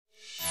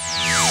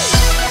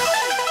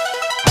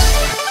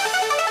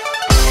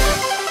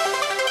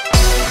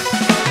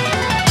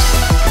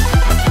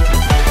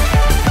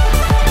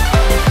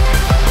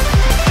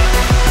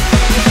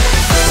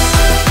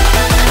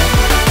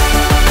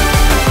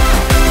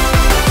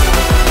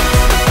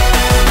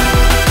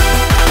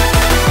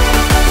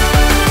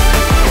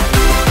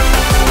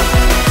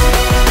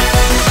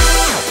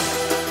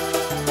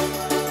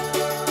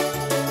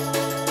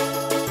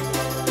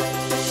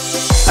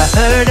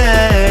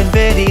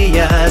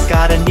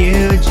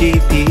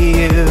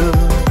GPU.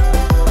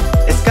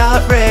 It's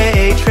got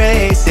ray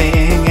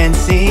tracing and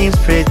seems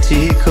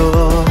pretty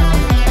cool,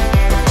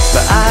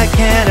 but I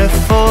can't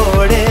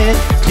afford it.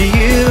 Do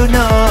you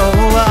know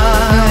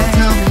why?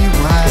 No, tell me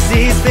why. 'Cause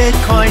these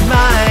Bitcoin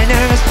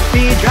miners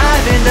be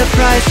driving the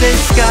prices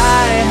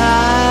sky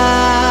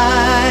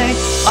high.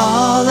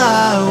 All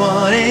I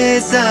want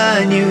is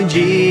a new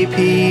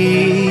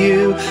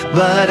GPU,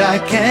 but I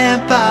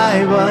can't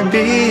buy one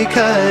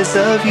because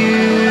of you.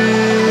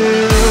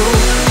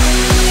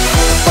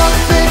 Fuck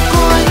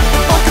Bitcoin,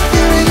 fuck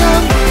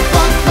Ethereum,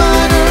 fuck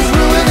miners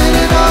ruining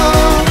it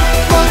all.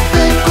 Fuck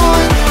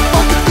Bitcoin,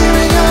 fuck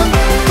Ethereum,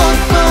 fuck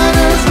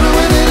miners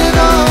ruining it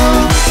all.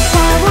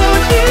 Why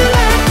won't you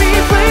let me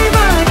play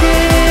my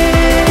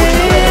game? Won't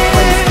you let me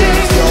play this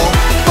game, y'all?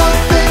 Fuck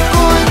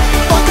Bitcoin,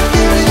 fuck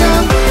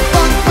Ethereum,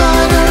 fuck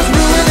miners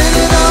ruining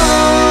it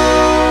all.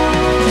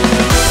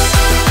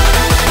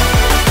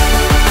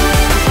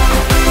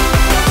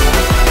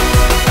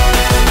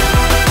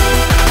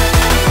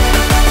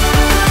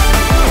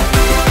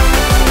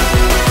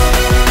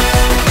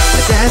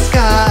 Just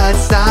got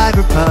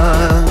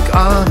Cyberpunk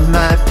on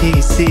my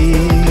PC,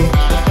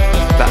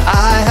 but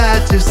I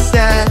had to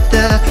set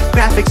the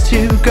graphics to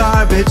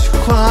garbage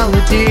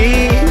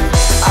quality.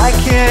 I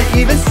can't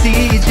even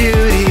see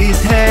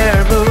Judy's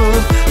hair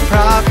move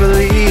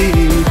properly,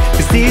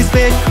 'cause these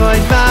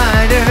Bitcoin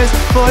miners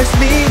force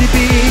me to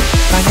be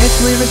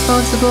financially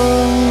responsible.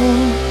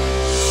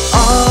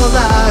 All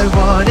I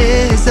want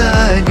is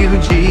a new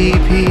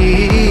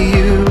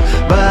GPU,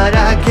 but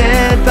I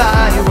can't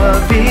buy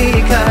one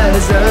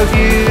because of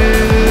you.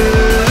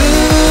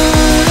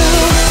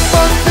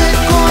 Fuck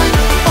Bitcoin,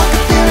 fuck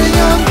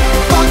Ethereum,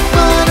 fuck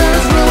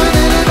miners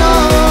ruining it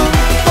all.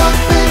 Fuck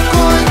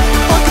Bitcoin,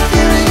 fuck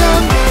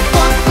Ethereum,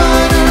 fuck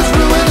miners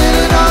ruining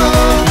it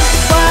all.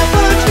 Why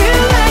won't you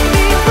let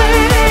me play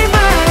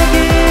my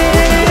game?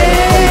 Won't you let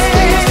me play this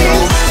game,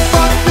 y'all?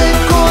 Fuck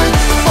Bitcoin,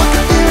 fuck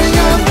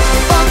Ethereum,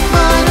 fuck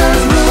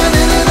miners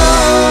ruining it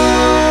all.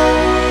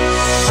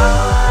 I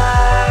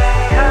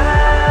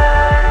had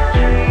a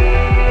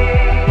dream,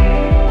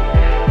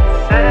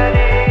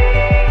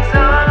 settings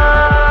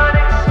on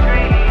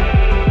extreme.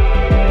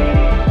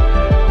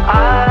 I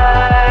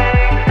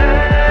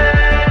could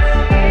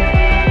see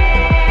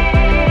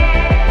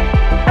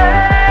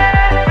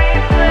every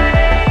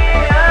plane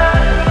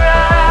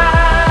crash,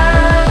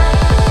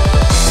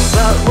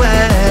 but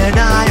when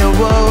I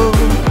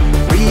awoke,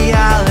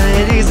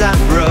 realities I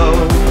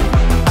broke.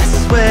 I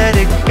swear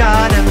to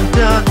God, I'm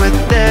done with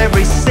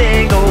every